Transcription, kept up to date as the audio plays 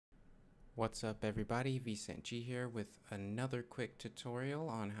What's up everybody, VSantG here with another quick tutorial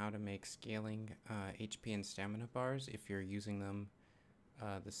on how to make scaling HP and stamina bars if you're using them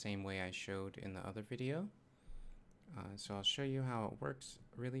the same way I showed in the other video. So I'll show you how it works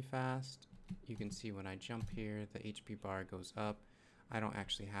really fast. You can see when I jump here, the HP bar goes up. I don't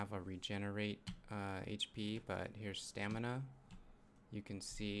actually have a regenerate HP, but here's stamina. You can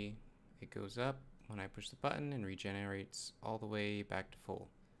see it goes up when I push the button and regenerates all the way back to full.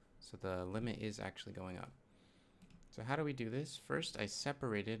 So the limit is actually going up. So how do we do this? First, I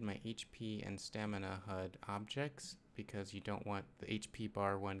separated my HP and stamina HUD objects because you don't want the HP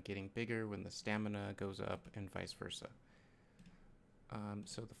bar one getting bigger when the stamina goes up and vice versa.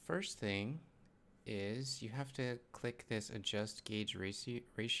 So the first thing is you have to click this adjust gauge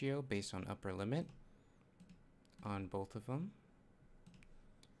ratio based on upper limit on both of them.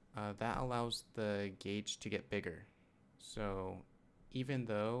 That allows the gauge to get bigger. So even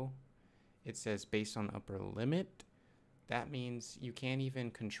though it says based on upper limit, that means you can't even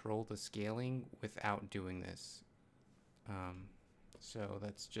control the scaling without doing this. So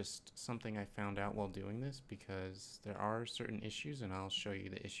that's just something I found out while doing this because there are certain issues, and I'll show you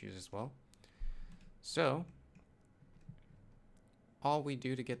the issues as well. So all we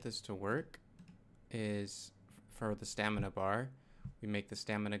do to get this to work is for the stamina bar, we make the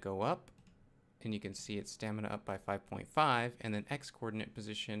stamina go up, and you can see it's stamina up by 5.5 and then X coordinate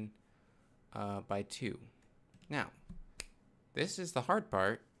position by 2. Now, this is the hard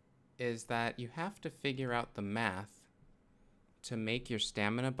part, is that you have to figure out the math to make your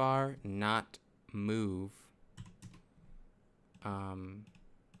stamina bar not move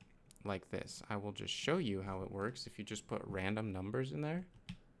like this. I will just show you how it works. If you just put random numbers in there,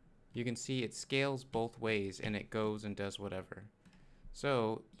 you can see it scales both ways and it goes and does whatever.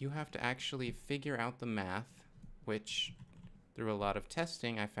 So you have to actually figure out the math, which through a lot of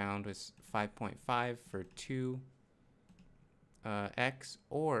testing I found was 5.5 for 2x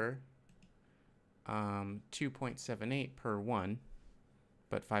or 2.78 per 1,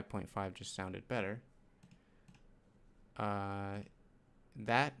 but 5.5 just sounded better.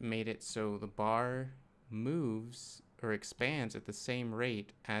 That made it so the bar moves or expands at the same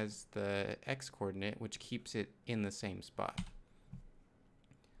rate as the X coordinate, which keeps it in the same spot.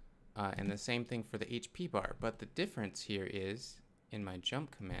 And the same thing for the HP bar, but the difference here is in my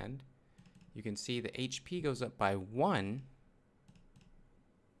jump command, you can see the HP goes up by 1,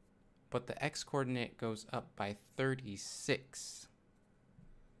 but the X coordinate goes up by 36.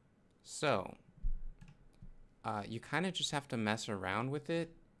 So you kind of just have to mess around with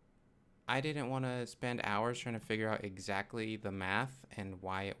it. I didn't want to spend hours trying to figure out exactly the math and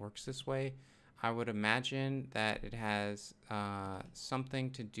why it works this way. I would imagine that it has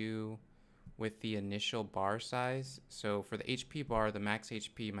something to do with the initial bar size. So for the HP bar, the max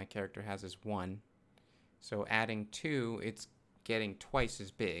HP my character has is 1. So adding 2, it's getting twice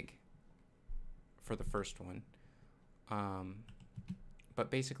as big for the first one. But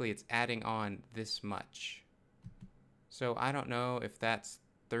basically it's adding on this much. So I don't know if that's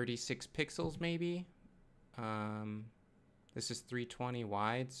 36 pixels maybe. This is 320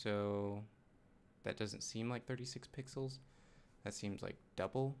 wide, so that doesn't seem like 36 pixels. That seems like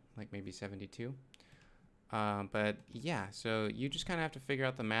double, like maybe 72. But yeah, so you just kind of have to figure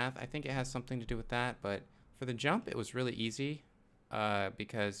out the math. I think it has something to do with that, but for the jump, it was really easy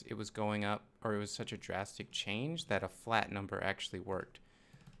because it was going up, or it was such a drastic change that a flat number actually worked.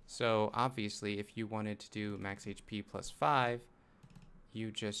 So obviously, if you wanted to do max HP plus 5, you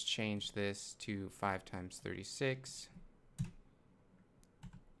just change this to 5 times 36,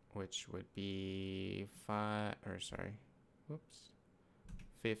 which would be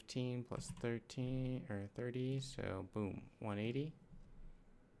 15 plus 13 or 30, so boom, 180.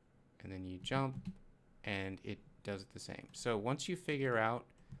 And then you jump and it does the same. So once you figure out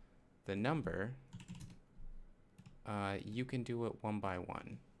the number, you can do it one by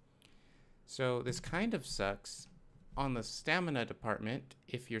one. So this kind of sucks on the stamina department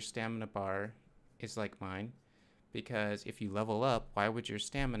if your stamina bar is like mine, because if you level up, why would your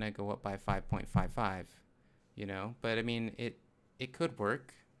stamina go up by 5.55? You know, but I mean, it could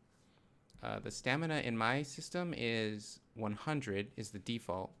work. The stamina in my system is 100 is the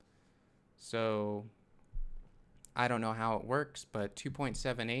default. So I don't know how it works, but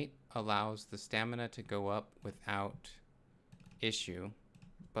 2.78 allows the stamina to go up without issue.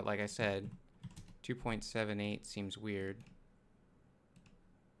 But like I said, 2.78 seems weird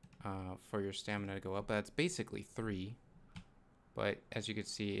for your stamina to go up. That's basically 3. But as you can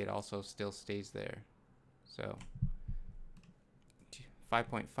see, it also still stays there. So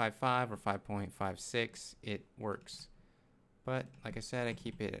 5.55 or 5.56, it works. But like I said, I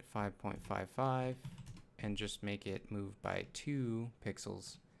keep it at 5.55 and just make it move by 2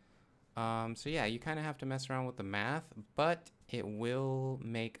 pixels. So yeah, you kind of have to mess around with the math, but it will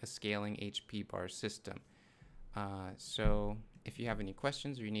make a scaling HP bar system. So if you have any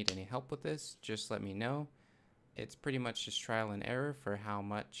questions or you need any help with this, just let me know. It's pretty much just trial and error for how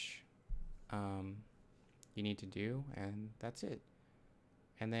much you need to do, and that's it.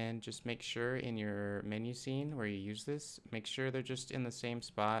 And then just make sure in your menu scene where you use this, make sure they're just in the same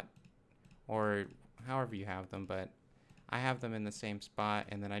spot, or however you have them, but I have them in the same spot,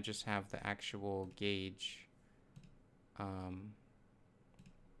 and then I just have the actual gauge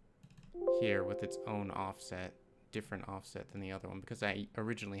here with its own offset, different offset than the other one, because I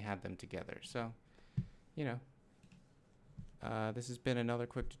originally had them together. So, you know, this has been another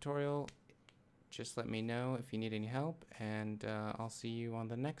quick tutorial. Just let me know if you need any help, and I'll see you on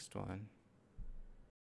the next one.